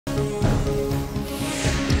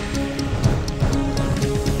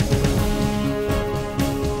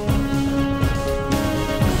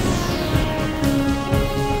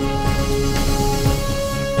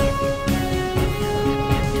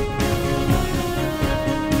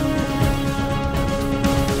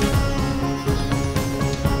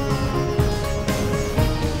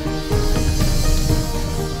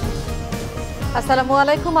আসসালামু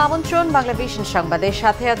আলাইকুম, আমন্ত্রণ বাংলাভিশন সংবাদের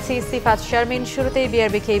সাথে আছি সিফাত শারমিন। শুরুতেই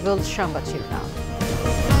বিআরবি কেবল সংবাদ শিরোনাম।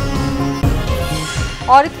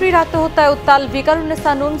 অরিত্রীর আত্মহত্যায় উত্তাল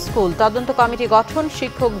ভিকারুন্নেসা নুন স্কুল, তদন্ত কমিটি গঠন,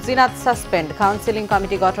 শিক্ষক জিনাত সাসপেন্ড, কাউন্সিলিং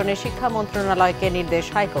কমিটি গঠনে শিক্ষা মন্ত্রণালয়কে নির্দেশ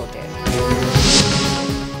হাইকোর্টের।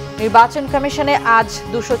 নির্বাচন কমিশনে আজ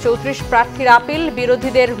 234 প্রার্থীর আপিল,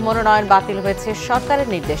 বিরোধীদের মনোনয়ন বাতিল হয়েছে সরকারের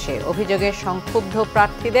নির্দেশে। অভিযোগে সংক্ষুব্ধ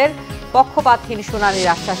প্রার্থীদের পক্ষপাতহীন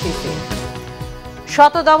শুনানির আশ্বাস ইসির।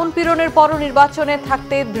 শত দমন পীড়নের পরও নির্বাচনে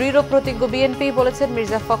থাকতে দৃঢ় প্রতিজ্ঞ বিএনপি, বলেছেন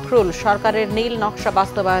মির্জা ফখরুল। সরকারের নীল নকশা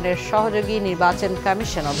বাস্তবায়নের সহযোগী নির্বাচন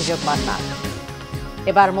কমিশন, অভিযোগ মান্নার।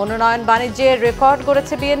 এবার মনোনয়ন বাণিজ্যের রেকর্ড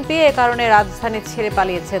গড়েছে বিএনপি, এ কারণে রাজধানী ছেড়ে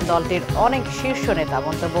পালিয়েছেন দলটির অনেক শীর্ষ নেতা,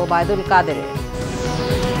 মন্তব্য ওবায়দুল কাদেরের।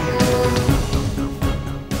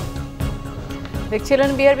 দেখছিলেন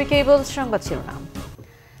বিআরবি কেবল সংবাদ শিরোনাম।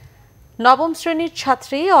 নবম শ্রেণীর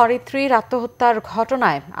ছাত্রী অরিত্রীর আত্মহত্যার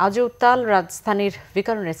ঘটনায় আজ উত্তাল রাজধানীর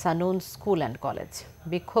ভিকারুন্নেসা নুন স্কুল অ্যান্ড কলেজ।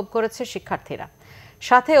 বিক্ষোভ করেছে শিক্ষার্থীরা,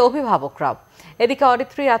 সাথে অভিভাবকরাও। এদিকে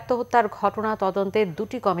অরিত্রীর আত্মহত্যার ঘটনা তদন্তে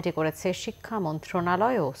দুটি কমিটি করেছে শিক্ষা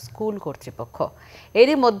মন্ত্রণালয় ও স্কুল কর্তৃপক্ষ।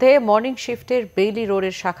 এরই মধ্যে মর্নিং শিফটের বেইলি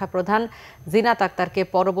রোডের শাখা প্রধান জিনাত আক্তারকে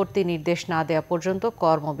পরবর্তী নির্দেশ না দেওয়া পর্যন্ত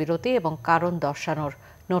কর্মবিরতি এবং কারণ দর্শানোর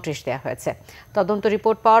নোটিশ দেওয়া হয়েছে। তদন্ত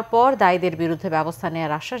রিপোর্ট পাওয়ার পর দায়ীদের বিরুদ্ধে ব্যবস্থা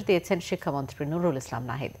নেওয়ার আশ্বাস দিয়েছেন শিক্ষামন্ত্রী নুরুল ইসলাম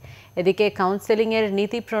নাহিদ। এদিকে কাউন্সেলিংয়ের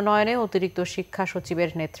নীতি প্রণয়নে অতিরিক্ত শিক্ষা সচিবের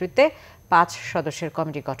নেতৃত্বে 5 সদস্যের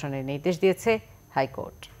কমিটি গঠনের নির্দেশ দিয়েছে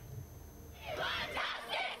হাইকোর্ট।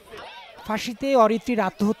 ফাঁসিতে অরিত্রীর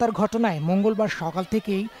আত্মহত্যার ঘটনায় মঙ্গলবার সকাল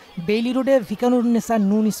থেকেই বেইলি রোডে ভিকারুন্নেসা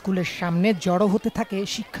নুন স্কুলের সামনে জড়ো হতে থাকে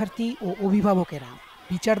শিক্ষার্থী ও অভিভাবকেরা।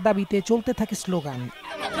 বিচার দাবিতে চলতে থাকে স্লোগান।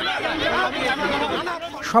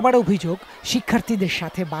 সবার অভিযোগ, শিক্ষার্থীদের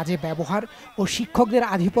সাথে বাজে ব্যবহার ও শিক্ষকদের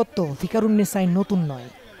আধিপত্য ভিকারুন্নেসায় নতুন নয়।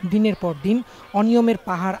 দিনের পর দিন অনিয়মের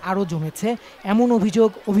পাহাড় আরও জমেছে, এমন অভিযোগ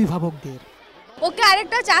অভিভাবকদের। ওকে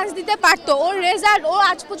আরেকটা চান্স দিতে পারতো। ওর রেজাল্ট, ও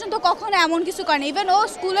আজ পর্যন্ত কখনো এমন কিছু করেনি। ইভেন ও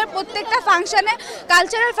স্কুলের প্রত্যেকটা ফাংশনে,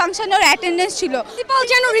 কালচারাল ফাংশনে ওর অ্যাটেন্ডেন্স ছিল। প্রিন্সিপাল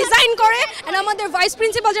যেন রিজাইন করে এন্ড আমাদের ভাইস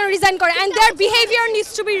প্রিন্সিপাল যেন রিজাইন করে and there behaviour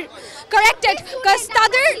needs to B corrected cause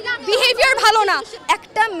তাদের বিহেভিয়ার ভালো না।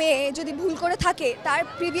 একটা মেয়ে যদি ভুল করে থাকে, তার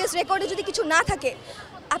প্রিভিয়াস রেকর্ডে যদি কিছু না থাকে,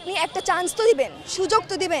 আপনি একটা চান্স তো দিবেন, সুযোগ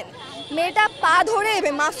তো দিবেন। মেয়েটা পা ধরে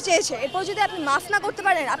মাফ চেয়েছে, এরপর যদি আপনি মাফ না করতে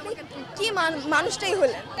পারেন, আপনি কি মানুষটাই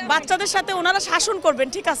হলেন? বাচ্চাদের সাথে ওনারা শাসন করবেন,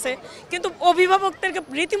 ঠিক আছে, কিন্তু অভিভাবকদেরকে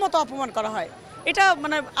রীতিমতো অপমান করা হয়, এটা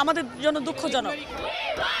মানে আমাদের জন্য দুঃখজনক।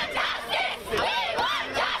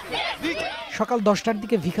 সকাল 10টার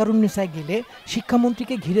দিকে ভিকারুন্নেসায় গেলে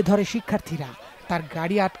শিক্ষামন্ত্রীকে ঘিরে ধরে শিক্ষার্থীরা, তার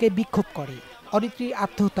গাড়ি আটকে বিক্ষোভ করে। অরিত্রীর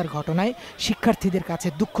আত্মহত্যার ঘটনায় শিক্ষার্থীদের কাছে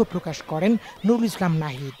দুঃখ প্রকাশ করেন নুরুল ইসলাম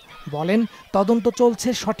নাহিদ। বলেন, তদন্ত চলছে,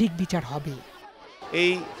 সঠিক বিচার হবে।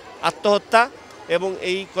 এই আত্মহত্যা এবং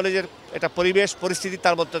এই কলেজের একটা পরিবেশ পরিস্থিতি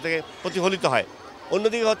তার মধ্যে থেকে প্রতিফলিত হয়।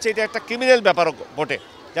 অন্যদিকে হচ্ছে এটা একটা ক্রিমিনাল ব্যাপারও বটে,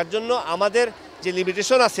 যার জন্য আমাদের যে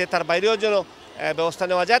লিমিটেশন আছে তার বাইরেও যেন ব্যবস্থা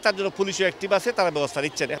নেওয়া যায়, তার জন্য পুলিশও অ্যাক্টিভ আছে, তারা ব্যবস্থা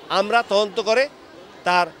নিচ্ছে না। আমরা তদন্ত করে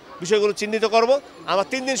তার বিষয়গুলো চিহ্নিত করব। আমরা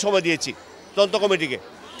 3 দিন সময় দিয়েছি তদন্ত কমিটিকে।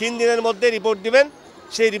 3 দিনের মধ্যে রিপোর্ট দিবেন,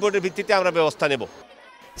 সেই রিপোর্টের ভিত্তিতে আমরা ব্যবস্থা নেব।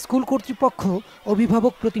 স্কুল কর্তৃপক্ষ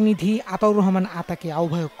অভিভাবক প্রতিনিধি আতাউর রহমান আতাকে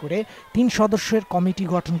আহ্বায়ক করে 3 সদস্যের কমিটি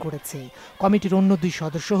গঠন করেছে। কমিটির অন্য 2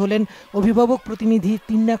 সদস্য হলেন অভিভাবক প্রতিনিধি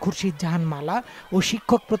তিন্না খুরশিদ জাহান মালা ও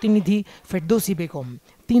শিক্ষক প্রতিনিধি ফেরদৌসী বেগম।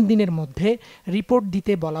 3 দিনের মধ্যে রিপোর্ট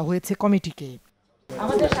দিতে বলা হয়েছে কমিটিকে।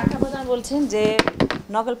 আমাদের শাখা প্রধান বলছেন যে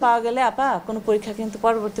নকল পাওয়া গেলে আপা কোনো পরীক্ষা কিন্তু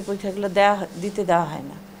পরবর্তী পরীক্ষাগুলো দিতে দেওয়া হয়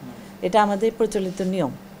না, এটা আমাদের প্রচলিত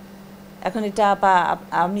নিয়ম। এখন এটা আপা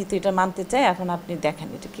আমি তো এটা মানতে চাই, এখন আপনি দেখেন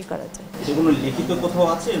এটা কি করা যায়। লিখিত কোথাও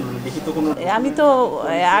আছে? লিখিত কোনো আমি তো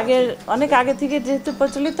অনেক আগে থেকে যেহেতু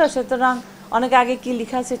প্রচলিত, সুতরাং অনেক আগে কি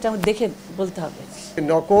লেখা আছে এটা দেখে বলতে হবে।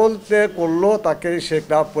 নকল করলো, তাকে সে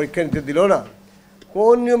পরীক্ষা নিতে দিল না,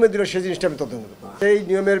 কোন নিয়মে দিল সেই জিনিসটা আমি তদন্ত করব। এই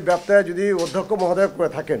নিয়মের ব্যত্যয় যদি অধ্যক্ষ মহোদয় করে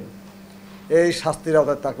থাকেন, এই শাস্তির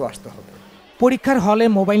আওতায় তাকে আসতে হবে। পরীক্ষার হলে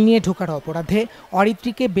মোবাইল নিয়ে ঢোকার অপরাধে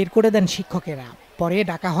অরিত্রীকে বের করে দেন শিক্ষকেরা। পরে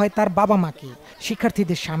ডাকা হয় তার বাবা মাকে।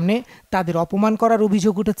 শিক্ষার্থীদের সামনে তাদের অপমান করার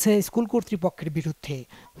অভিযোগ উঠেছে স্কুল কর্তৃপক্ষের বিরুদ্ধে।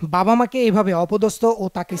 বাবা মাকে এভাবে অপদস্থ ও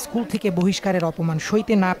তাকে স্কুল থেকে বহিষ্কারের অপমান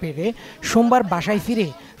সইতে না পেরে সোমবার বাসায় ফিরে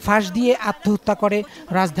ফাঁস দিয়ে আত্মহত্যা করে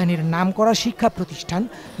রাজধানীর নামকরা শিক্ষা প্রতিষ্ঠান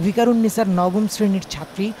ভিকারুন্নেসার নবম শ্রেণীর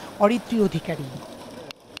ছাত্রী অরিত্রী অধিকারী।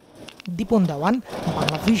 দীপন দেওয়ান,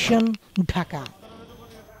 বাংলাভিশন, ঢাকা।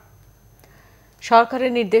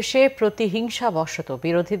 সরকারের নির্দেশে প্রতিহিংসাবশত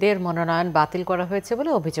বিরোধীদের মনোনয়ন বাতিল করা হয়েছে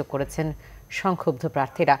বলে অভিযোগ করেছেন সংক্ষুব্ধ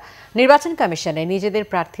প্রার্থীরা। নির্বাচন কমিশনে নিজেদের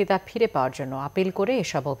প্রার্থিতা ফিরে পাওয়ার জন্য আপিল করে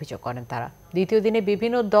এসব অভিযোগ করেন তারা। দ্বিতীয় দিনে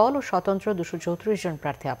বিভিন্ন দল ও স্বতন্ত্র 234 জন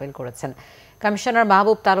প্রার্থী আপিল করেছেন। কমিশনার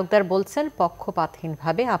মাহবুব তালুকদার বলছেন,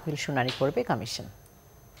 পক্ষপাতহীনভাবে আপিল শুনানি করবে কমিশন।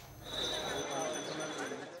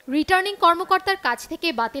 রিটার্নিং কর্মকর্তার কাছ থেকে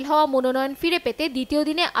বাতিল হওয়া মনোনয়ন ফিরে পেতে দ্বিতীয়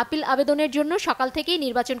দিনে আপিল আবেদনের জন্য সকাল থেকেই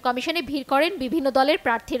নির্বাচন কমিশনে ভিড় করেন বিভিন্ন দলের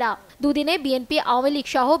প্রার্থীরা। দুদিনে বিএনপি, আওয়ামী লীগ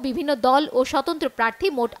সহ বিভিন্ন দল ও স্বতন্ত্র প্রার্থী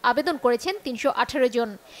মোট আবেদন করেছেন 318 জন।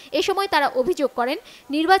 এ সময় তারা অভিযোগ করেন,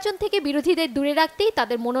 নির্বাচন থেকে বিরোধীদের দূরে রাখতেই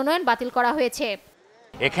তাদের মনোনয়ন বাতিল করা হয়েছে।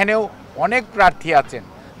 এখানেও অনেক প্রার্থী আছেন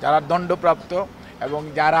যারা দণ্ডপ্রাপ্ত এবং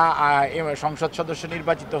যারা সংসদ সদস্য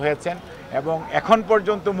নির্বাচিত হয়েছেন এবং এখন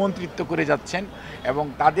পর্যন্ত মন্ত্রিত্ব করে যাচ্ছেন এবং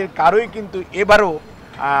তাদের কারোই কিন্তু এবারও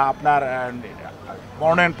আপনার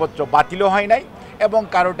মনোনয়নপত্র বাতিলও হয় নাই এবং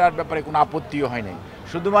কারোটার ব্যাপারে কোনো আপত্তিও হয় নাই।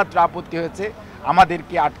 শুধুমাত্র আপত্তি হয়েছে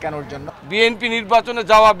আমাদেরকে আটকানোর জন্য। বিএনপি নির্বাচনে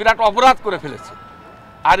যাওয়া বিরাট অপরাধ করে ফেলেছে,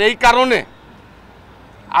 আর এই কারণে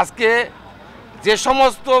আজকে যে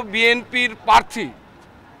সমস্ত বিএনপির প্রার্থী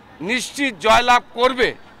নিশ্চিত জয়লাভ করবে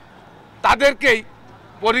তাদেরকেই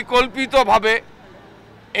পরিকল্পিতভাবে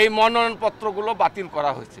এই মনোনয়নপত্রগুলো বাতিল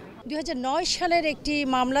করা হয়েছে। 2009 সালের একটি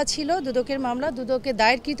মামলা ছিল, দুদকের মামলা, দুদকে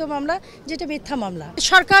দায়েরকৃত মামলা, যেটা মিথ্যা মামলা।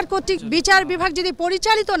 সরকার কর্তৃক বিচার বিভাগ যদি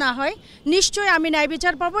পরিচালিত না হয়, নিশ্চয়ই আমি ন্যায়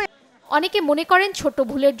বিচার পাবো। অনেকে মনে করেন ছোট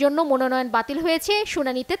ভুলের জন্য মনোনয়ন বাতিল হয়েছে,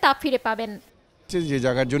 শুনানিতে তা ফিরে পাবেন। যে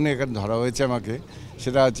জায়গার জন্য এখানে ধরা হয়েছে আমাকে,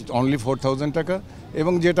 সেটা অনলি 4000 টাকা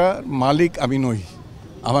এবং যেটা মালিক আমি নই,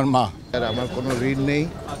 আমার মা। আমার কোনো ঋণ নেই,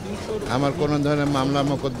 আমার কোনো ধরনের মামলা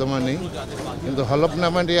মোকদ্দমা নেই, কিন্তু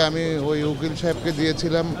হলফনামাটি আমি ওই উকিল সাহেবকে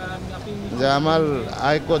দিয়েছিলাম যে আমার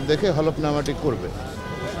আয়কর দেখে হলফনামাটি করবে,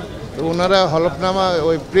 তো ওনারা হলফনামা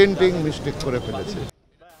ওই প্রিন্টিং মিস্টেক করে ফেলেছে।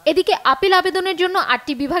 এদিকে আপিল আবেদনের জন্য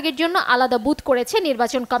 8টি বিভাগের জন্য আলাদা বুথ করেছে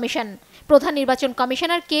নির্বাচন কমিশন। প্রধান নির্বাচন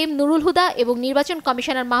commissioner K M Nurul Huda এবং নির্বাচন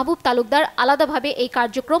কমিশনার মাহবুব তালুকদার আলাদাভাবে এই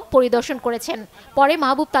কার্যক্রম পরিদর্শন করেছেন। পরে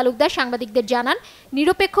মাহবুব তালুকদার সাংবাদিকদের জানান,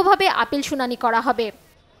 নিরপেক্ষভাবে আপিল শুনানি করা হবে।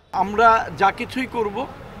 আমরা যা কিছুই করব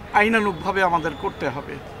আইনানুগভাবে আমাদের করতে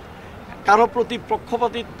হবে। কারো প্রতি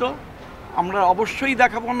পক্ষপাতিত্ব আমরা অবশ্যই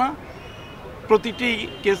দেখাবো না। প্রতিটি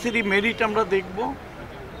কেসেরই মেরিট আমরা দেখব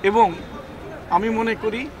এবং আমি মনে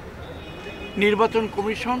করি নির্বাচন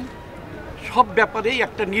কমিশন সব ব্যাপারেই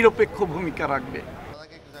একটা নিরপেক্ষ ভূমিকা রাখবে।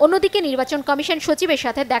 অন্যদিকে নির্বাচন কমিশন সচিবের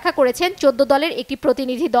সাথে দেখা করেছেন 14 দলের একটি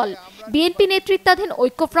প্রতিনিধি দল। বিএনপি নেতৃত্বাধীন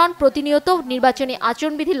ঐক্যফ্রন্ট প্রতিনিয়ত নির্বাচনী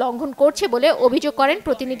আচরণবিধি লঙ্ঘন করছে বলে অভিযোগ করেন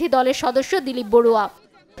প্রতিনিধি দলের সদস্য দিলীপ বড়ুয়া।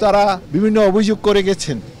 তারা বিভিন্ন অভিযোগ করে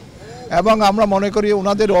গেছেন এবং আমরা মনে করি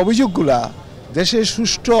ওনাদের অভিযোগগুলা দেশের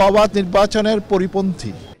সুষ্ঠু অবাধ নির্বাচনের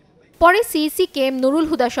পরিপন্থী। পরে CEC K M Nurul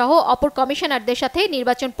Huda সহ অপর কমিশনারদের সাথে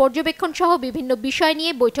নির্বাচন পর্যবেক্ষণ সহ বিভিন্ন বিষয়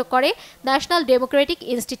নিয়ে বৈঠক করে national Democratic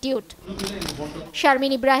institute.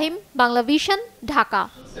 Sharmin Ibrahim, Banglavision, Dhaka.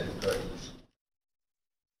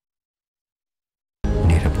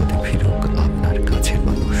 নিরাপদে ফিরুক আপনার কাছের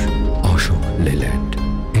মানুষ। অশোক লেল্যান্ড,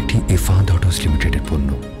 একটি ইফাদ অটোস লিমিটেডের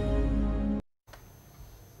পণ্য।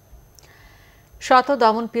 শত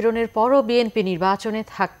দমন পীড়নের পরও বিএনপি নির্বাচনে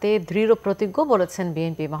থাকতে দৃঢ় প্রতিজ্ঞ বলেছেন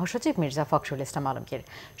বিএনপি মহাসচিব মির্জা ফখরুল ইসলাম আলমগীর।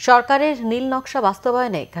 সরকারের নীল নকশা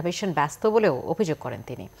বাস্তবায়নে কমিশন ব্যস্ত বলেও অভিযোগ করেন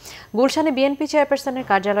তিনি। গুলশানে বিএনপি চেয়ারপারসনের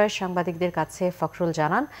কার্যালয়ে সাংবাদিকদের কাছে ফখরুল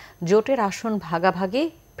জানান, জোটের আসন ভাগাভাগি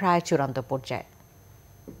প্রায় চূড়ান্ত পর্যায়ে।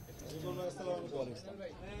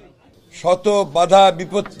 শত বাধা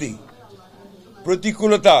বিপত্তি,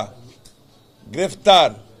 প্রতিকূলতা,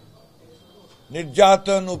 গ্রেফতার,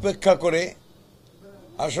 নির্যাতন উপেক্ষা করে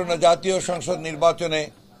আসন্ন জাতীয় সংসদ নির্বাচনে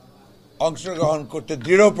অংশগ্রহণ করতে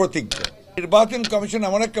দৃঢ় প্রতিজ্ঞ। নির্বাচন কমিশন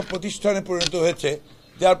এমন একটা প্রতিষ্ঠানে পরিণত হয়েছে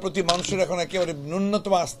যার প্রতি মানুষের এখন একেবারে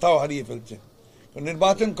ন্যূনতম আস্থাও হারিয়ে ফেলছে।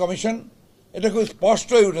 নির্বাচন কমিশন এটা খুব স্পষ্ট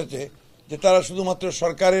হয়ে উঠেছে যে তারা শুধুমাত্র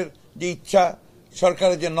সরকারের যে ইচ্ছা,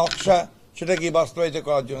 সরকারের যে নকশা, সেটাকে বাস্তবায়িত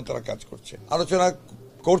করার জন্য তারা কাজ করছে। আলোচনা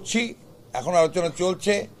করছি, এখন আলোচনা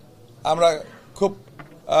চলছে। আমরা খুব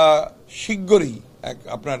শীঘ্রই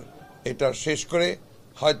আপনার এটা শেষ করে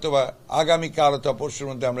হয়তোবা আগামীকাল অথবা পরশুর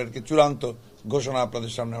মধ্যে আমরা এটাকে চূড়ান্ত ঘোষণা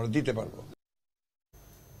আপনাদের সামনে আমরা দিতে পারবো।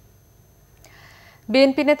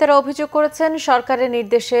 বিএনপি নেতারা অভিযোগ করেছেন, সরকারের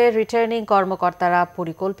নির্দেশে রিটার্নিং কর্মকর্তারা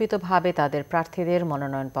পরিকল্পিতভাবে তাদের প্রার্থীদের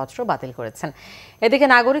মনোনয়নপত্র বাতিল করেছেন। এদিকে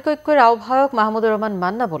নাগরিক ঐক্যের আহ্বায়ক মাহমুদুর রহমান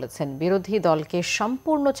মান্না বলেছেন, বিরোধী দলকে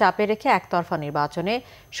সম্পূর্ণ চাপে রেখে একতরফা নির্বাচনে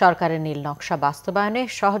সরকারের নীল নকশা বাস্তবায়নে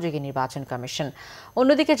সহযোগী নির্বাচন কমিশন।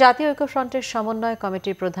 অন্যদিকে জাতীয় ঐক্যফ্রন্টের সমন্বয়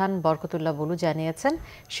কমিটির প্রধান বরকতুল্লাহ বুলু জানিয়েছেন,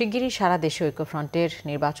 শিগগিরই সারা দেশে ঐক্যফ্রন্টের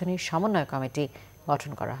নির্বাচনী সমন্বয় কমিটি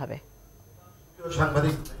গঠন করা হবে।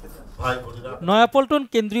 নয়াপল্টন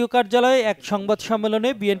কেন্দ্রীয় কার্যালয়ে এক সংবাদ সম্মেলনে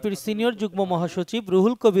বিএনপির সিনিয়র যুগ্ম মহাসচিব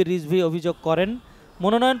রুহুল কবির রিজভী অভিযোগ করেন,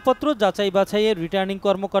 মনোনয়নপত্র যাচাই বাছাইয়ের রিটার্নিং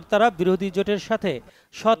কর্মকর্তারা বিরোধী জোটের সাথে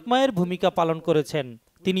সৎমায়ের ভূমিকা পালন করেছেন।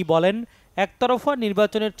 তিনি বলেন, একতরফা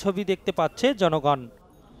নির্বাচনের ছবি দেখতে পাচ্ছে জনগণ।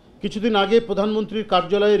 কিছুদিন আগে প্রধানমন্ত্রীর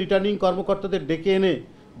কার্যালয়ে রিটার্নিং কর্মকর্তাদের ডেকে এনে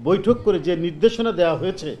বৈঠক করে যে নির্দেশনা দেওয়া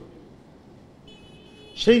হয়েছে,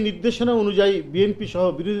 সেই নির্দেশনা অনুযায়ী বিএনপি সহ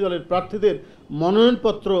বিরোধী দলের প্রার্থীদের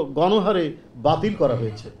মনোনয়নপত্র গণহারে বাতিল করা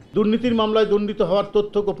হয়েছে। দুর্নীতির মামলায় দণ্ডিত হওয়ার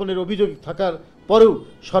তথ্য গোপনের অভিযোগ থাকার পরেও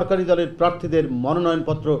সরকারি দলের প্রার্থীদের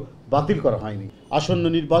মনোনয়নপত্র বাতিল করা হয়নি। আসন্ন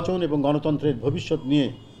নির্বাচন এবং গণতন্ত্রের ভবিষ্যৎ নিয়ে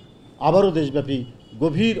আবারও দেশব্যাপী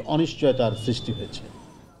গভীর অনিশ্চয়তার সৃষ্টি হয়েছে।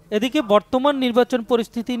 এদিকে বর্তমান নির্বাচন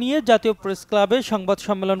পরিস্থিতি নিয়ে জাতীয় প্রেস ক্লাবে সংবাদ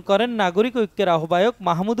সম্মেলন করেন নাগরিক ঐক্যের আহ্বায়ক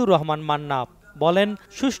মাহমুদুর রহমান মান্না। বলেন,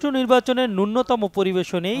 সুষ্ঠু নির্বাচনের ন্যূনতম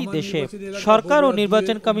পরিবেশও নেই দেশে। সরকার ও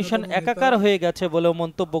নির্বাচন কমিশন একাকার হয়ে গেছে বলেও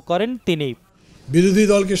মন্তব্য করেন তিনি। বিরোধী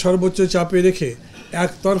দলকে সর্বোচ্চ চাপে রেখে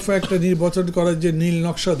একতরফা একটা নির্বাচন করার যে নীল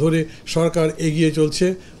নকশা ধরে সরকার এগিয়ে চলছে,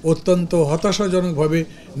 অত্যন্ত হতাশাজনকভাবে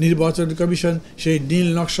নির্বাচন কমিশন সেই নীল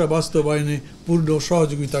নকশা বাস্তবায়নে পূর্ণ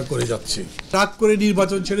সহযোগিতা করে যাচ্ছে। রাগ করে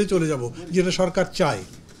নির্বাচন ছেড়ে চলে যাব, যেটা সরকার চায়।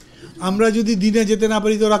 আমরা যদি দিনে যেতে না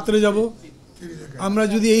পারি তো রাত্রে যাব, আমরা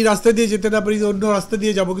যদি এই রাস্তা দিয়ে যেতে না পারি তো অন্য রাস্তা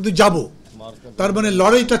দিয়ে যাব, কিন্তু যাব। তার মানে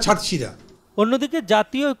লড়াইটা ছাড়ছি না। অন্যদিকে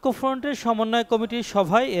জাতীয় ঐক্যফ্রন্টের সমন্বয় কমিটির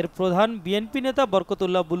সভায় এর প্রধান বিএনপি নেতা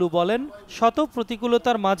বরকতুল্লাহ বুলু বলেন, শত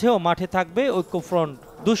প্রতিকূলতার মাঝেও মাঠে থাকবে ঐক্যফ্রন্ট।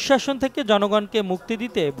 দুঃশাসন থেকে জনগণকে মুক্তি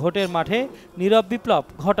দিতে ভোটের মাঠে নীরব বিপ্লব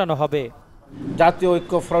ঘটানো হবে। জাতীয়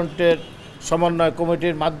ঐক্যফ্রন্টের সমন্বয়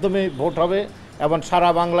কমিটির মাধ্যমে ভোট হবে এবং সারা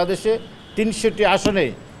বাংলাদেশে ৩০০টি আসনে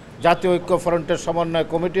জাতীয় ঐক্যফ্রন্টের সমন্বয়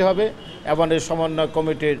কমিটি হবে এবং এই সমন্বয়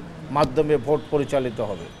কমিটির মাধ্যমে ভোট পরিচালিত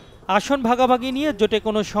হবে। আসন ভাগাভাগি নিয়ে জোটে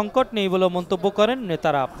কোনো সংকট নেই বলে মন্তব্য করেন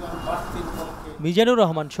নেতারা। মিজানুর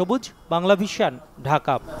রহমান সবুজ, বাংলাভিশন,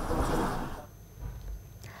 ঢাকা।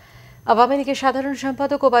 আওয়ামী লীগের সাধারণ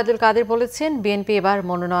সম্পাদক ওবায়দুল কাদের বলেছেন, বিএনপি এবার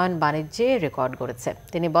মনোনয়ন বাণিজ্যে রেকর্ড করেছে।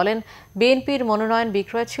 তিনি বলেন, বিএনপির মনোনয়ন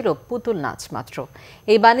বিক্রয় ছিল পুতুল নাচ মাত্র।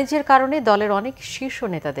 এই বাণিজ্যের কারণে দলের অনেক শীর্ষ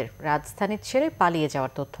নেতাদের রাজধানী ছেড়ে পালিয়ে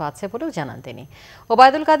যাওয়ার তথ্য আছে বলেও জানান তিনি।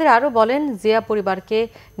 ওবায়দুল কাদের আরও বলেন, জিয়া পরিবারকে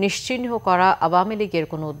নিশ্চিহ্ন করা আওয়ামী লীগের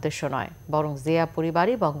কোনো উদ্দেশ্য নয়, বরং জিয়া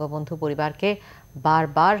পরিবারই বঙ্গবন্ধু পরিবারকে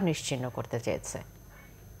বারবার নিশ্চিহ্ন করতে চেয়েছে।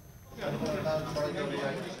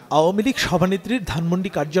 আওয়ামী লীগ সভানেত্রীর ধানমন্ডি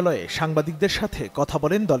কার্যালয়ে সাংবাদিকদের সাথে কথা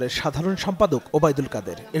বলেন দলের সাধারণ সম্পাদক ওবায়দুল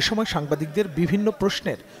কাদের। এ সময় সাংবাদিকদের বিভিন্ন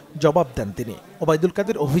প্রশ্নের জবাব দেন তিনি। ওবায়দুল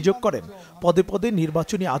কাদের অভিযোগ করেন, পদে পদে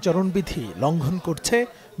নির্বাচনী আচরণবিধি লঙ্ঘন করছে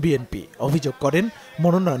বিএনপি। অভিযোগ করেন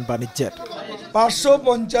মনোনয়ন বাণিজ্যের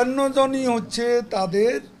 555 জনই হচ্ছে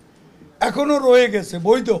তাদের এখনো রয়ে গেছে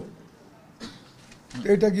বৈধ।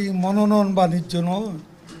 এটা কি মনোনয়ন বাণিজ্য নয়?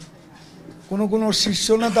 কোনো শীর্ষ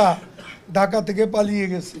নেতা ঢাকা থেকে পালিয়ে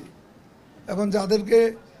গেছে, এখন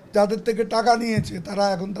যাদের থেকে টাকা নিয়েছে তারা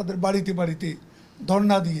এখন তাদের বাড়িতে বাড়িতে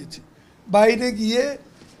ধর্ণা দিয়েছে। বাইরে গিয়ে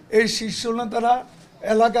এই শীর্ষ নেতারা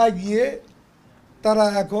এলাকায় গিয়ে তারা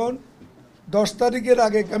এখন 10 তারিখের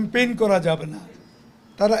আগে ক্যাম্পেইন করা যাবে না।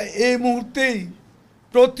 তারা এই মুহূর্তেই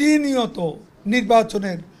প্রতিনিয়ত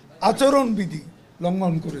নির্বাচনের আচরণবিধি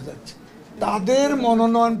লঙ্ঘন করে যাচ্ছে। তাদের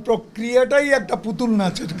মনোনয়ন প্রক্রিয়াটাই একটা পুতুল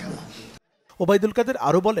নাচের খেলা। ওবায়দুল কাদের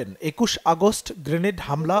আরও বলেন, 21 আগস্ট গ্রেনেড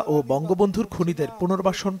হামলা ও বঙ্গবন্ধুর খুনিদের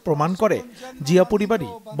পুনর্বাসন প্রমাণ করে জিয়া পরিবারই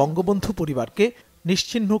বঙ্গবন্ধু পরিবারকে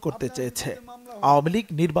নিশ্চিহ্ন করতে চেয়েছে। আওয়ামী লীগ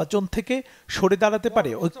নির্বাচন থেকে সরে দাঁড়াতে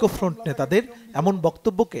পারে ঐক্যফ্রন্ট নেতাদের এমন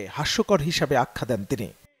বক্তব্যকে হাস্যকর হিসাবে আখ্যা দেন তিনি।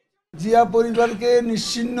 জিয়া পরিবারকে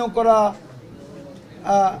নিশ্চিহ্ন করা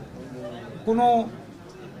কোনো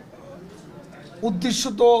উদ্দেশ্য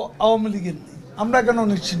তো আওয়ামী লীগের নেই। আমরা কেন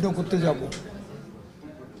নিশ্চিহ্ন করতে যাব?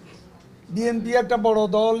 বিএনপি একটা বড়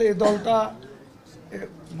দল, এই দলটা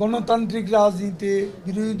গণতান্ত্রিক রাজনীতিতে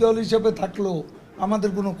বিরোধী দল হিসেবে থাকলেও আমাদের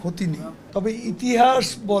কোনো ক্ষতি নেই। তবে ইতিহাস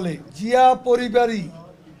বলে জিয়া পরিবারই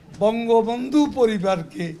বঙ্গবন্ধু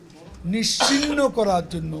পরিবারকে নিশ্চিহ্ন করার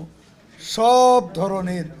জন্য সব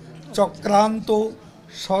ধরনের চক্রান্ত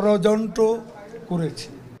ষড়যন্ত্র করেছে।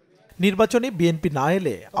 নির্বাচনে বিএনপি না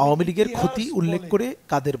এলে আওয়ামী লীগের ক্ষতি উল্লেখ করে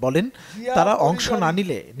কাদের বলেন, তারা অংশ না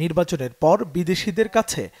নিলে নির্বাচনের পর বিদেশিদের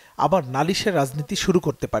কাছে আবার নালিশের রাজনীতি শুরু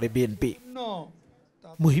করতে পারে বিএনপি।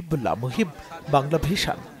 মুহিবুল্লাহ মুহিব,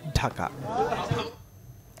 বাংলাভিশন, ঢাকা।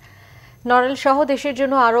 নড়াইল সহ দেশের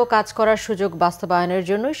জন্য আরও কাজ করার সুযোগ বাস্তবায়নের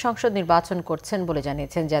জন্যই সংসদ নির্বাচন করছেন বলে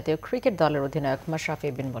জানিয়েছেন জাতীয় ক্রিকেট দলের অধিনায়ক মাশরাফি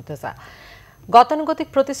বিন মুর্তজা। গতানুগতিক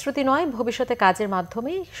প্রতিশ্রুতি নয়, ভবিষ্যতে কাজের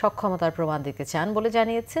মাধ্যমেই সক্ষমতার প্রমাণ দিতে চান বলে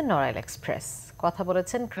জানিয়েছেন নড়াইল এক্সপ্রেস। কথা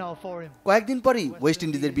বলেছেন কয়েকদিন পরই ওয়েস্ট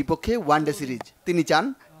ইন্ডিজের বিপক্ষে ওয়ানডে সিরিজ। তিনি চান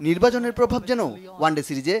নির্বাচনের প্রভাব যেন ওয়ানডে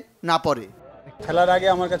সিরিজে না পড়ে। খেলার আগে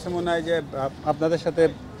আমার কাছে মনে হয় যে আপনাদের সাথে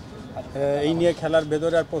এই নিয়ে খেলার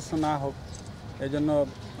ভেতরে আর প্রশ্ন না হোক, এই জন্য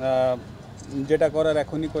যেটা করার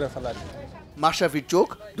এখনই করে ফেলার। মাশরাফির চোখ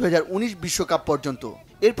 2019 বিশ্বকাপ পর্যন্ত,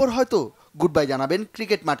 এরপর হয়তো গুড বাই জানাবেন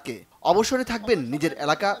ক্রিকেট মাঠকে। অবসরে থাকবেন নিজের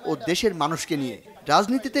এলাকা ও দেশের মানুষকে নিয়ে।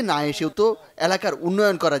 রাজনীতিতে না এসেও তো এলাকার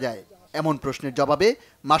উন্নয়ন করা যায়, এমন প্রশ্নের জবাবে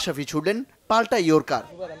মাশরাফি ছুড়লেন পাল্টা ইয়র্কার।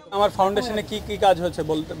 আমার ফাউন্ডেশনে কি কি কাজ হচ্ছে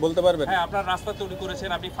বলতে পারবেন? হ্যাঁ, আপনার রাস্তা তৈরি করেছেন,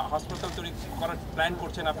 আপনি হাসপাতাল তৈরি করার প্ল্যান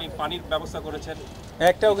করছেন, আপনি পানির ব্যবস্থা করেছেন।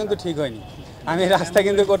 একটাও কিন্তু ঠিক হয়নি, আমি রাস্তা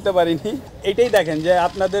কিন্তু করতে পারিনি। এটাই দেখেন যে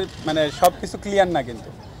আপনাদের মানে সব কিছু ক্লিয়ার না, কিন্তু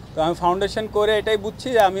তো আমি ফাউন্ডেশন করে এটাই বুঝছি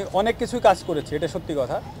যে আমি অনেক কিছুই কাজ করেছি, এটা সত্যি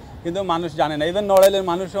কথা, কিন্তু মানুষ জানে না। ইভেন নড়াইলের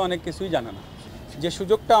মানুষও অনেক কিছুই জানে না। যে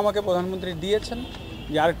সুযোগটা আমাকে প্রধানমন্ত্রী দিয়েছেন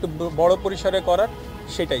যে আর একটু বড় পরিসরে করার,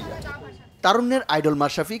 সেটাই জানে। তারুণ্যের আইডল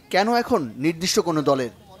মাশরাফি কেন এখন নির্দিষ্ট কোনো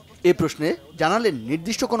দলের? এই প্রশ্নে জানালেন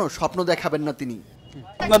নির্দিষ্ট কোনো স্বপ্ন দেখাবেন না তিনি।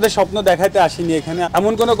 আপনাদের স্বপ্ন দেখাইতে আসিনি এখানে,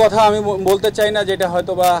 এমন কোনো কথা আমি বলতে চাই না যেটা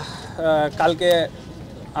হয়তো বা কালকে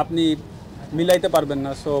আপনি মিলাইতে পারবেন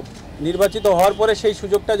না। সো নির্বাচিত হওয়ার পরে সেই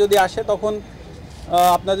সুযোগটা যদি আসে, তখন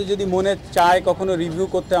আপনাদের যদি মনে চায় কখনো রিভিউ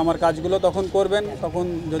করতে আমার কাজগুলো, তখন করবেন, তখন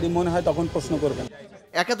যদি মনে হয় তখন প্রশ্ন করবেন।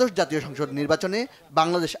 একাদশ জাতীয় সংসদ নির্বাচনে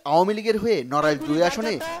বাংলাদেশ আওয়ামী লীগের হয়ে নড়াইল 2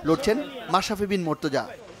 আসনে লড়ছেন মাশরাফি বিন মুর্তজা।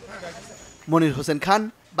 মনির হোসেন খান,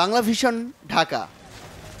 বাংলাভিশন, ঢাকা।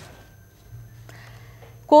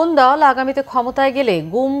 কোন দল আগামীতে ক্ষমতায় গেলে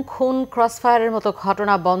গুম, খুন, ক্রসফায়ারের মতো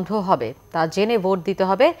ঘটনা বন্ধ হবে তা জেনে ভোট দিতে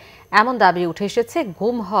হবে, এমন দাবি উঠে এসেছে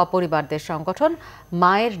গুম হওয়া পরিবারদের সংগঠন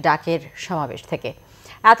মায়ের ডাকের সমাবেশ থেকে।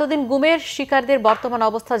 এতদিন গুমের শিকারদের বর্তমান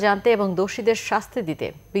অবস্থা জানতে এবং দোষীদের শাস্তি দিতে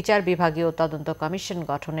বিচার বিভাগীয় তদন্ত কমিশন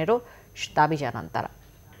গঠনেরও দাবি জানান তারা।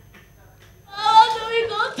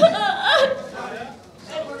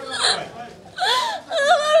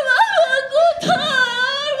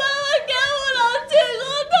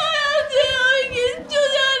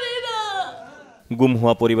 গুম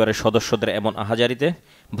হওয়া পরিবারের সদস্যদের এমন আহাজারিতে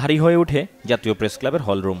ভারী হয়ে ওঠে জাতীয় প্রেস ক্লাবের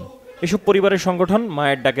হলরুম। এসব পরিবারের সংগঠন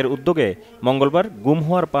মায়ের ডাকের উদ্যোগে মঙ্গলবার গুম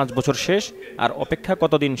হওয়ার 5 বছর শেষ আর অপেক্ষা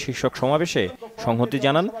কতদিন শীর্ষক সমাবেশে সংহতি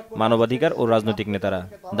জানান মানবাধিকার ও রাজনৈতিক নেতারা।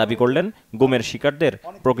 দাবি করলেন গুমের শিকারদের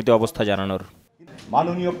প্রকৃত অবস্থা জানানোর।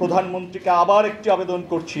 মাননীয় প্রধানমন্ত্রীকে আবার একটি আবেদন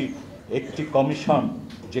করছি, একটি কমিশন,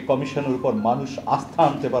 যে কমিশনের উপর মানুষ আস্থা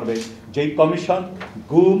আনতে পারবে, যেই কমিশন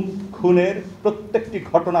গুম খুনের প্রত্যেকটি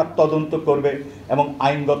ঘটনার তদন্ত করবে এবং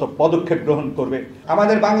আইনগত পদক্ষেপ গ্রহণ করবে।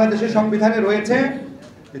 আমাদের বাংলাদেশের সংবিধানে রয়েছে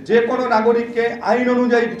যে কোনো নাগরিককে আইন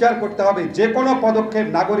অনুযায়ী বিচার করতে হবে, যে কোনো পদক্ষেপ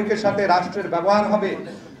নাগরিকের সাথে রাষ্ট্রের ব্যবহার হবে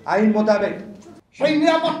আইন মোতাবেক। সেই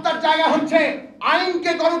নিরাপত্তার জায়গা হচ্ছে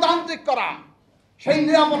আইনকে গণতান্ত্রিক করা, সেই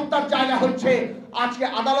নিরাপত্তার জায়গা হচ্ছে আজকে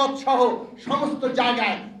আদালত সহ সমস্ত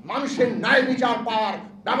জায়গায় মানুষের ন্যায় বিচার পাওয়ার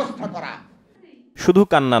ব্যবস্থা করা। শুধু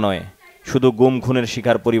কান্না নয়, শুধু গুম খুনের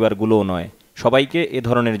শিকার পরিবারগুলোও নয়, সবাইকে এ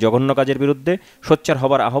ধরনের জঘন্য কাজের বিরুদ্ধে সোচ্চার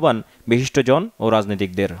হবার আহ্বান বিশিষ্টজন ও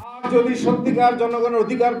রাজনীতিকদের। যদি সত্যিকার জনগণের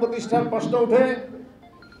অধিকার প্রতিষ্ঠার প্রশ্ন ওঠে,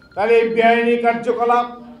 তাহলে এই বেআইনি কার্যকলাপ,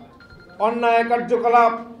 অন্যায়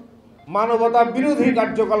কার্যকলাপ, মানবতা বিরোধী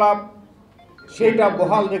কার্যকলাপ, সেইটা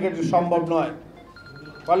বহাল রেখে সম্ভব নয়।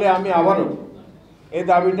 ফলে আমি আবারও এই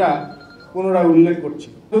দাবিটা পুনরায় উল্লেখ করছি,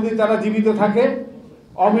 যদি তারা জীবিত থাকে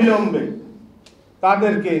অবিলম্বে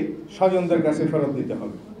তাদেরকে স্বজনদের কাছে ফেরত দিতে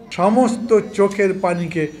হবে। সমস্ত চোখের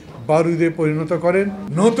পানিকে বারুদে পরিণত করেন।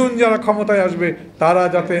 নতুন যারা ক্ষমতায় আসবে তারা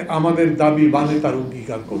যাতে আমাদের দাবি মানে তার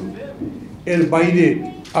অঙ্গীকার করুন, এর বাইরে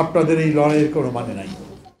আপনাদের এই লড়াইয়ের কোনো মানে নাই।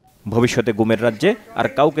 ভবিষ্যতে গুমের রাজ্যে আর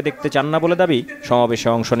কাউকে দেখতে চান না বলে দাবি সমাবেশে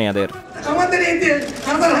অংশ নেয়াদের।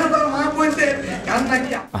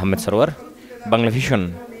 আহমেদ সরোয়ার, বাংলাভিশন,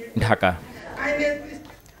 ঢাকা।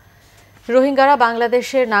 রোহিঙ্গারা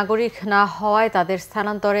বাংলাদেশের নাগরিক না হওয়ায় তাদের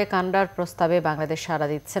স্থানান্তরে কানাডার প্রস্তাবে বাংলাদেশ সাড়া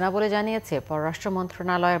দিচ্ছে না বলে জানিয়েছে পররাষ্ট্র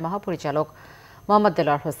মন্ত্রণালয়ের মহাপরিচালক মোহাম্মদ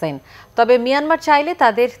দেলোয়ার হোসেন। তবে মিয়ানমার চাইলে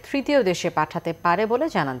তাদের তৃতীয় দেশে পাঠাতে পারে বলে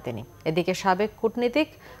জানান তিনি। এদিকে সাবেক কূটনীতিক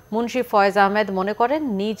মুন্সি ফয়েজ আহমেদ মনে করেন,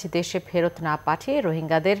 নিজ দেশে ফেরত না পাঠিয়ে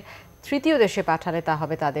রোহিঙ্গাদের তৃতীয় দেশে পাঠালে তা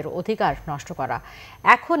হবে তাদের অধিকার নষ্ট করা।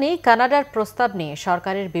 এখনই কানাডার প্রস্তাব নিয়ে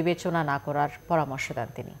সরকারের বিবেচনা না করার পরামর্শ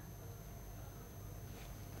দেন তিনি।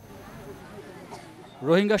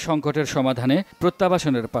 রোহিঙ্গা সংকটের সমাধানে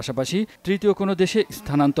প্রত্যাবাসনের পাশাপাশি তৃতীয় কোনো দেশে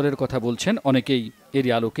স্থানান্তরের কথা বলছেন অনেকেই।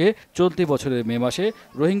 এরই আলোকে চলতি বছরের মে মাসে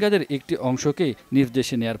রোহিঙ্গাদের একটি অংশকে নিজ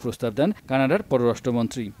দেশে নেয়ার প্রস্তাব দেন কানাডার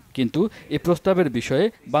পররাষ্ট্রমন্ত্রী। কিন্তু এ প্রস্তাবের বিষয়ে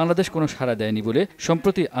বাংলাদেশ কোনো সাড়া দেয়নি বলে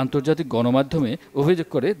সম্প্রতি আন্তর্জাতিক গণমাধ্যমে অভিযোগ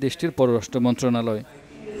করে দেশটির পররাষ্ট্র মন্ত্রণালয়।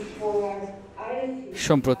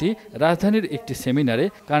 সম্প্রতি রাজধানীর একটি সেমিনারে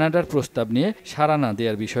কানাডার প্রস্তাব নিয়ে সাড়া না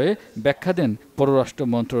দেওয়ার বিষয়ে ব্যাখ্যা দেন পররাষ্ট্র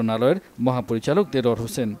মন্ত্রণালয়ের মহাপরিচালক দেলোয়ার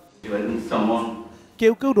হোসেন।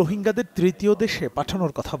 কেউ কেউ রোহিঙ্গাদের তৃতীয় দেশে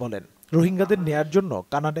পাঠানোর কথা বলেন। রোহিঙ্গাদের নেয়ার জন্য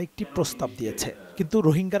কানাডা একটি প্রস্তাব দিয়েছে, কিন্তু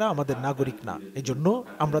রোহিঙ্গারা আমাদের নাগরিক না, এজন্য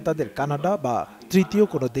আমরা তাদের কানাডা বা তৃতীয়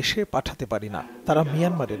কোনো দেশে পাঠাতে পারি না। তারা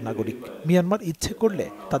মিয়ানমারের নাগরিক, মিয়ানমার ইচ্ছে করলে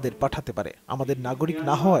তাদের পাঠাতে পারে। আমাদের নাগরিক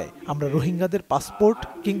না হওয়ায় আমরা রোহিঙ্গাদের পাসপোর্ট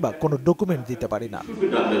কিংবা কোনো ডকুমেন্ট দিতে পারি না।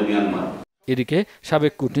 এদিকে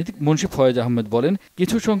সাবেক কূটনীতিক মুন্সি ফয়েজ আহমেদ বলেন,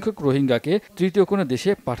 কিছু সংখ্যক রোহিঙ্গাকে তৃতীয় কোনো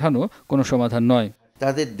দেশে পাঠানো কোনো সমাধান নয়।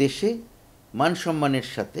 তাদের দেশে মান সম্মানের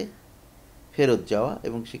সাথে ফেরত যাওয়া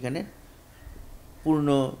এবং সেখানে পূর্ণ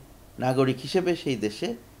নাগরিক হিসেবে সেই দেশে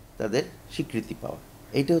তাদের স্বীকৃতি পাওয়া,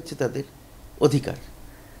 এইটা হচ্ছে তাদের অধিকার।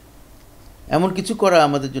 এমন কিছু করা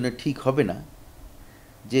আমাদের জন্য ঠিক হবে না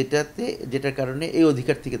যেটার কারণে এই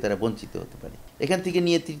অধিকার থেকে তারা বঞ্চিত হতে পারে। এখান থেকে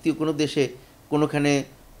নিয়ে তৃতীয় কোনো দেশে কোনোখানে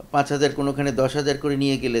 5,000 কোনোখানে 10,000 করে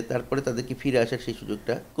নিয়ে গেলে তারপরে তাদেরকে ফিরে আসার সেই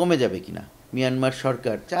সুযোগটা কমে যাবে কিনা। মিয়ানমার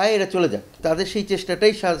সরকার চায় এরা চলে যাক, তাদের সেই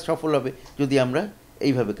চেষ্টাটাই সফল হবে যদি আমরা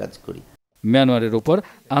এইভাবে কাজ করি। মিয়ানমারের উপর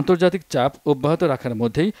আন্তর্জাতিক চাপ অব্যাহত রাখার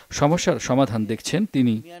মধ্যেই সমস্যার সমাধান দেখছেন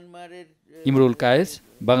তিনি। ইমরুল কায়েস,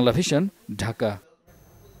 বাংলাভিশন, ঢাকা।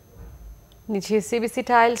 নিচে সিবিসি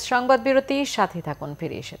টাইলস সংবাদ বিরতি, সাথে থাকুন,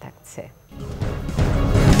 ফিরে এসে থাকছে।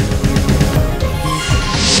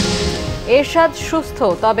 এরশাদ সুস্থ,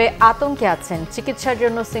 তবে আতঙ্কে আছেন। চিকিৎসার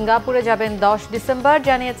জন্য সিঙ্গাপুরে যাবেন 10 ডিসেম্বর,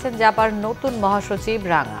 জানিয়েছেন জাপার নতুন মহাসচিব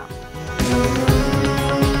রাঙা।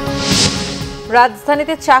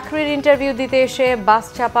 রাজধানীতে চাকরির ইন্টারভিউ দিতে এসে বাস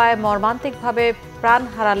চাপায় মর্মান্তিকভাবে প্রাণ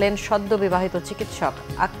হারালেন সদ্য বিবাহিত চিকিৎসক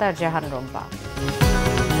আক্তার জাহান রুম্পা।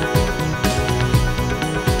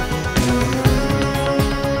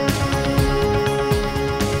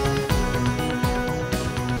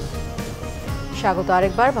 স্বাগত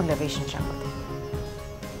আরেকবার বাংলাভিশন সংবাদে।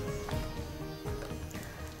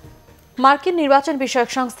 মার্কিন নির্বাচন বিষয়ক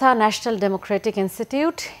সংস্থা ন্যাশনাল ডেমোক্রেটিক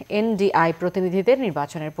ইনস্টিটিউট NDI প্রতিনিধিদের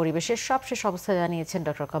নির্বাচনের পরিবেশের সবশেষ অবস্থা জানিয়েছেন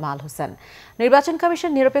ডক্টর কামাল হোসেন। নির্বাচন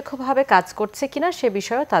কমিশন নিরপেক্ষভাবে কাজ করছে কিনা সে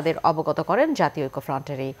বিষয়ে তাদের অবগত করেন জাতীয়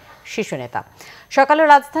ঐক্যফ্রন্টের এই শীর্ষ নেতা। সকালে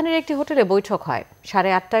রাজধানীর একটি হোটেলে বৈঠক হয়।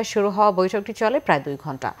 8:30টায় শুরু হওয়া বৈঠকটি চলে প্রায় 2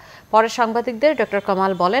 ঘন্টা। পরে সাংবাদিকদের ডক্টর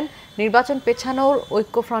কামাল বলেন, নির্বাচন পেছানোর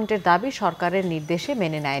ঐক্যফ্রন্টের দাবি সরকারের নির্দেশে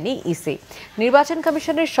মেনে নেয়নি ইসি। নির্বাচন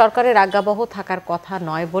কমিশনের সরকারের আজ্ঞাবহ থাকার কথা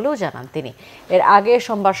নয় বলেও জানান তিনি। এর আগে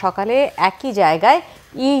সোমবার সকালে একই জায়গায়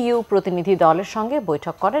EU প্রতিনিধি দলের সঙ্গে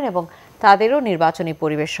বৈঠক করেন এবং তাদেরও নির্বাচনী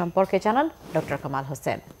পরিবেশ সম্পর্কে জানান ডক্টর কামাল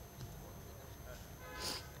হোসেন।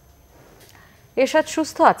 এরশাদ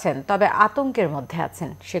সুস্থ আছেন, তবে আতঙ্কের মধ্যে আছেন।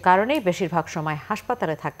 সে কারণেই বেশিরভাগ সময়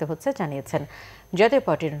হাসপাতালে থাকতে হচ্ছে, জানিয়েছেন জাতীয়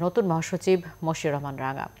পার্টির নতুন মহাসচিব মশিউর রহমান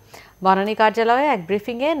রাঙা। বনানী কার্যালয়ে এক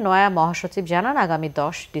ব্রিফিংয়ে নয়া মহাসচিব জানান, আগামী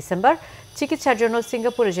 10 ডিসেম্বর চিকিৎসার জন্য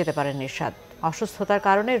সিঙ্গাপুরে যেতে পারেন এরশাদ। অসুস্থতার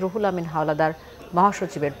কারণে রুহুল আমিন হাওলাদার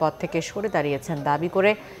মহাসচিবের পদ থেকে সরে দাঁড়িয়েছেন দাবি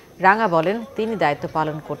করে রাঙা বলেন, তিনি দায়িত্ব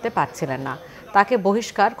পালন করতে পারছিলেন না, তাকে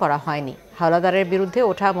বহিষ্কার করা হয়নি। হাওলাদারের বিরুদ্ধে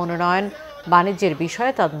ওঠা মনোনয়ন বাণিজ্যের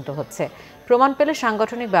বিষয়ে তদন্ত হচ্ছে, প্রমাণ পেলে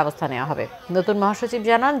সাংগঠনিক ব্যবস্থা নেওয়া হবে। নতুন মহাসচিব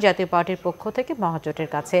জানান, জাতীয় পার্টির পক্ষ থেকে মহাজোটের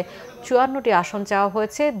কাছে 54টি আসন চাওয়া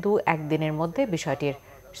হয়েছে। 2-1 দিনের মধ্যে বিষয়টির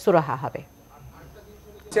সুরাহা হবে।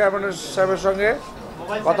 চেয়ারম্যান সাহেবের সঙ্গে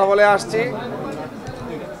কথা বলে আসছি,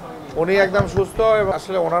 উনি একদম সুস্থ। এবং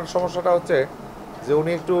আসলে ওনার সমস্যাটা হচ্ছে যে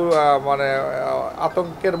উনি একটু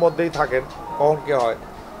আতঙ্কের মধ্যেই থাকেন কখন কে হয়,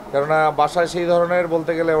 কেননা বাসায় সেই ধরনের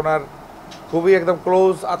বলতে গেলে ওনার খুবই একদম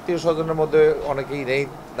ক্লোজ আত্মীয় স্বজনের মধ্যে অনেকেই নেই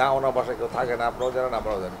না, ওনার বাসায় কেউ থাকে না, আপনারাও জানেন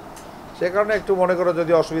আমরাও জানি। সে কারণে একটু মনে করো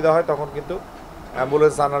যদি অসুবিধা হয় তখন কিন্তু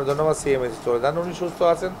অ্যাম্বুলেন্স আনার জন্য বা CMS চলে যান। উনি সুস্থ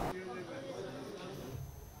আছেন।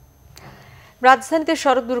 রাজধানীতে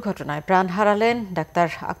সড়ক দুর্ঘটনায় প্রাণ হারালেন ডাক্তার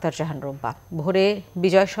আক্তার জাহান রুম্পা। ভোরে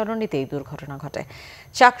বিজয় সরণিতেই দুর্ঘটনা ঘটে।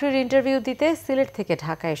 চাকরির ইন্টারভিউ দিতে সিলেট থেকে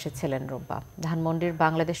ঢাকা এসেছিলেন রুম্পা। ধানমন্ডির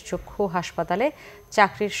বাংলাদেশ চক্ষু হাসপাতালে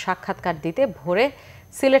চাকরির সাক্ষাৎকার দিতে ভোরে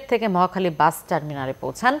সিলেট থেকে মহাখালী বাস টার্মিনালে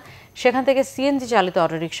পৌঁছান। সেখান থেকে CNG চালিত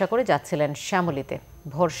অটোরিকশা করে যাচ্ছিলেন শ্যামলীতে।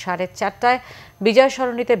 ভোর 4:30টায় বিজয়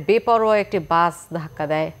সরণিতে বেপরোয়া একটি বাস ধাক্কা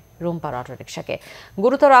দেয় রুম্পার অটোরিকশাকে।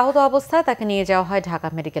 গুরুতর আহত অবস্থায় তাকে নিয়ে যাওয়া হয় ঢাকা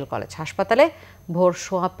মেডিকেল কলেজ হাসপাতালে। ভোর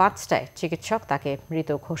 5:15টায় চিকিৎসক তাকে মৃত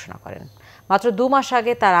ঘোষণা করেন। মাত্র 2 মাস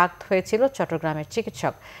আগে তার আক্ত হয়েছিল চট্টগ্রামের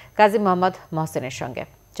চিকিৎসক কাজী মোহাম্মদ মহসেনের সঙ্গে।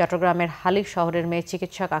 চট্টগ্রামের হালিক শহরের মেয়ে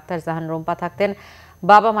চিকিৎসক আক্তার জাহান রুম্পা থাকতেন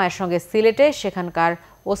বাবা মায়ের সঙ্গে সিলেটে। সেখানকার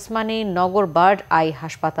ওসমানী নগর বার্ড আই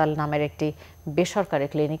হাসপাতাল নামের একটি বেসরকারি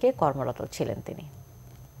ক্লিনিকে কর্মরত ছিলেন তিনি।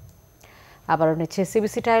 আবারও নিচ্ছে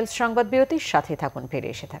সিবিসি টাইলস সংবাদ বিরতি, সাথে থাকুন, ফিরে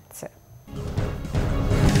এসে থাকছে।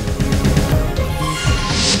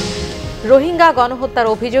 রোহিঙ্গা গণহত্যার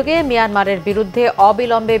অভিযোগে মিয়ানমারের বিরুদ্ধে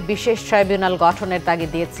অবিলম্বে বিশেষ ট্রাইব্যুনাল গঠনের তাগিদ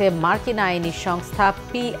দিয়েছে মার্কিন আইনি সংস্থা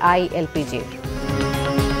PILPG।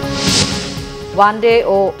 ওয়ানডে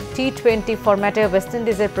ও টি20 ফরম্যাটে ওয়েস্ট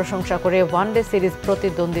ইন্ডিজের প্রশংসা করে ওয়ানডে সিরিজ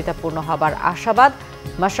প্রতিদ্বন্দ্বিতাপূর্ণ হবার আশাবাদ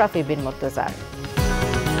মাশরাফি বিন মুর্তজার।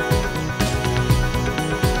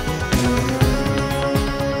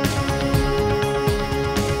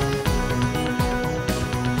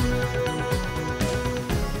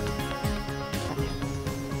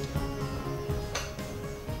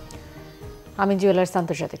 আমি জুয়েলার্স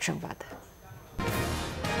আন্তর্জাতিক সংবাদ।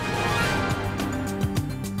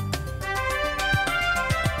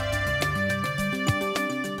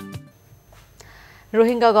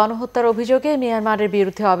 রোহিঙ্গা গণহত্যার অভিযোগে মিয়ানমারের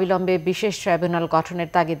বিরুদ্ধে অবিলম্বে বিশেষ ট্রাইব্যুনাল গঠনের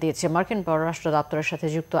তাগিদ দিয়েছে মার্কিন পররাষ্ট্র দপ্তরের সাথে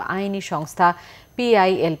যুক্ত আইনি সংস্থা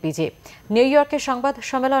PILPJ। নিউ ইয়র্কের সংবাদ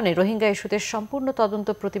সম্মেলনে রোহিঙ্গা ইস্যুতে সম্পূর্ণ তদন্ত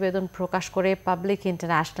প্রতিবেদন প্রকাশ করে public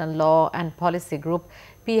international law and policy group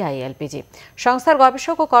PILPJ। সংস্থার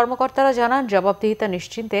গবেষক ও কর্মকর্তারা জানান, জবাবদিহিতা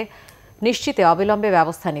নিশ্চিতে অবিলম্বে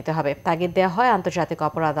ব্যবস্থা নিতে হবে। তাগিদ দেওয়া হয় আন্তর্জাতিক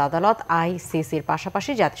অপরাধ আদালত ICCর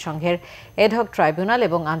পাশাপাশি জাতিসংঘের এডহক ট্রাইব্যুনাল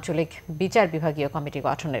এবং আঞ্চলিক বিচার বিভাগীয় কমিটি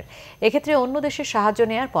গঠনের। এক্ষেত্রে অন্য দেশের সাহায্য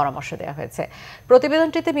নেওয়ার পরামর্শ দেওয়া হয়েছে।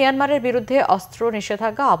 প্রতিবেদনটিতে মিয়ানমারের বিরুদ্ধে অস্ত্র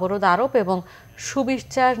নিষেধাজ্ঞা, অবরোধ আরোপ এবং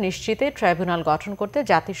সুবিচার নিশ্চিতে ট্রাইব্যুনাল গঠন করতে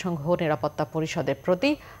জাতিসংঘ নিরাপত্তা পরিষদের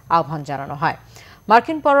প্রতি আহ্বান জানানো হয়।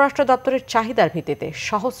 মার্কিন পররাষ্ট্র দপ্তরের চাহিদার ভিত্তিতে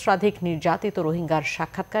সহস্রাধিক নির্যাতিত রোহিঙ্গার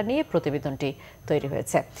সাক্ষাৎকার নিয়ে প্রতিবেদনটি তৈরি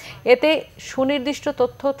হয়েছে। এতে সুনির্দিষ্ট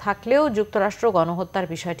তথ্য থাকলেও যুক্তরাষ্ট্র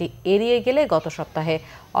গণহত্যার বিষয়টি এড়িয়ে গেলে গত সপ্তাহে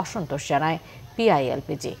অসন্তোষ জানায়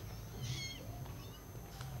PILPJ।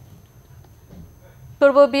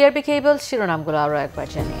 পূর্ব বিআরবি কেবল শিরোনামগুলো আরও একবার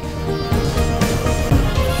জানিয়ে।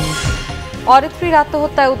 অরিত্রীর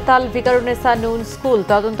আত্মহত্যায় উত্তাল ভিকারুন্নেসা নুন স্কুল,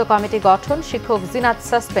 তদন্ত কমিটি গঠন, শিক্ষক জিনাত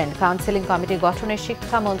সাসপেন্ড, কাউন্সিলিং কমিটি গঠনের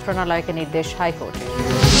শিক্ষা মন্ত্রণালয়কে নির্দেশ হাইকোর্টের।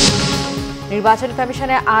 নির্বাচন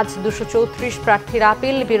কমিশনে আজ 234 প্রার্থীর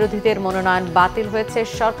আপিল, বিরোধীদের মনোনয়ন বাতিল হয়েছে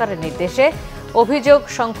সরকারের নির্দেশে। অভিযোগ,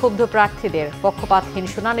 সংক্ষুব্ধ প্রার্থীদের পক্ষপাতহীন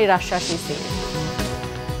শুনানির আশ্বাস ইসি।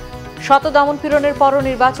 শত দমনপীড়নের পরও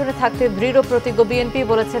নির্বাচনে থাকতে দৃঢ় প্রতিজ্ঞ বিএনপি,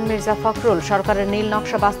 বলেছেন মির্জা ফখরুল। সরকারের নীল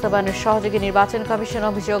নকশা বাস্তবায়নের সহযোগী নির্বাচন কমিশন,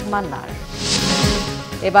 অভিযোগ মান্নার।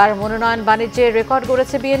 এবার মনোনয়ন বাণিজ্যে রেকর্ড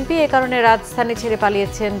গড়েছে বিএনপি, এ কারণে রাজধানী ছেড়ে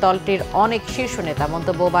পালিয়েছেন দলটির অনেক শীর্ষ নেতা,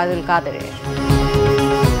 মন্তব্য ওবায়দুল কাদেরের।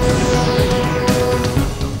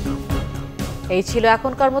 এই ছিল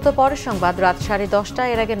এখনকার মতো। পরের সংবাদ রাত 10:30।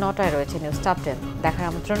 এর আগে 9টায় রয়েছে নিউজ টপ 10 দেখার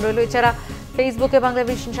আমন্ত্রণ রইল। এছাড়া ফেসবুকে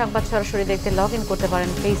বাংলাভিশন সংবাদ সরাসরি দেখতে লগ ইন করতে পারেন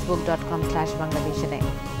facebook.com/বাংলাভিশনে।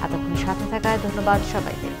 এতক্ষণ সাথে থাকায় ধন্যবাদ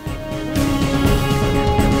সবাইকে।